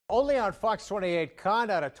Only on Fox 28,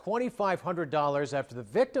 conned out of $2,500 after the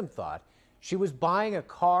victim thought she was buying a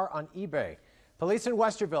car on eBay. Police in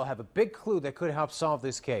Westerville have a big clue that could help solve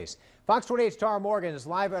this case. Fox 28's Tara Morgan is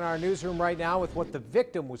live in our newsroom right now with what the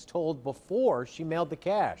victim was told before she mailed the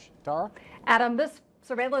cash. Tara? Adam, this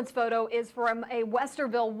surveillance photo is from a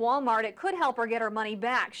Westerville Walmart. It could help her get her money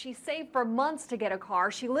back. She saved for months to get a car.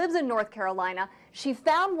 She lives in North Carolina. She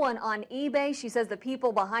found one on eBay. She says the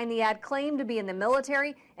people behind the ad claimed to be in the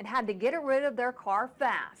military and had to get rid of their car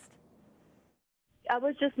fast. I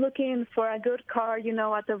was just looking for a good car, at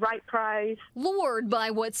the right price. Lured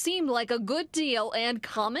by what seemed like a good deal and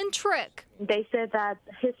common trick. They said that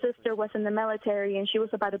his sister was in the military and she was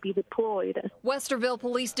about to be deployed. Westerville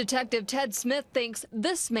Police Detective Ted Smith thinks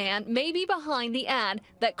this man may be behind the ad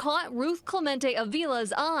that caught Ruth Clemente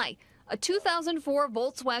Avila's eye. A 2004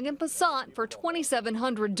 Volkswagen Passat for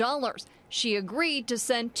 $2,700. She agreed to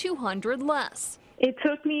send $200 less. It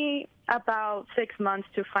took me about 6 months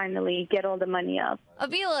to finally get all the money up.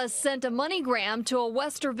 Avila sent a MoneyGram to a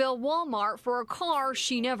Westerville Walmart for a car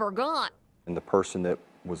she never got. And the person that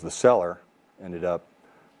was the seller ended up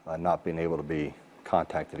not being able to be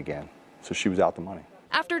contacted again. So she was out the money.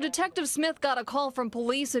 After Detective Smith got a call from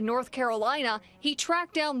police in North Carolina, he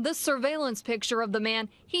tracked down this surveillance picture of the man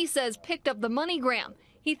he says picked up the MoneyGram.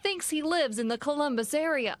 He thinks he lives in the Columbus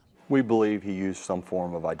area. We believe he used some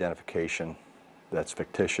form of identification that's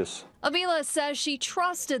fictitious. Avila says she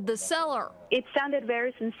trusted the seller. It sounded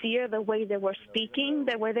very sincere, the way they were speaking,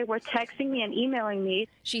 the way they were texting me and emailing me.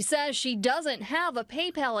 She says she doesn't have a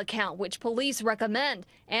PayPal account, which police recommend,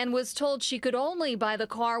 and was told she could only buy the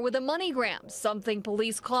car with a MoneyGram, something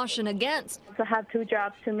police caution against. I have 2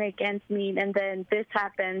 jobs to make ends meet, and then this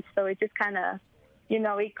happened, so it just kind of,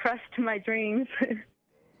 it crushed my dreams.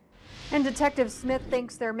 And Detective Smith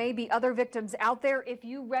thinks there may be other victims out there. If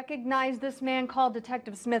you recognize this man, call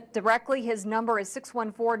Detective Smith directly. His number is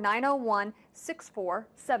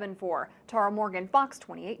 614-901-6474. Tara Morgan, Fox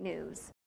 28 News.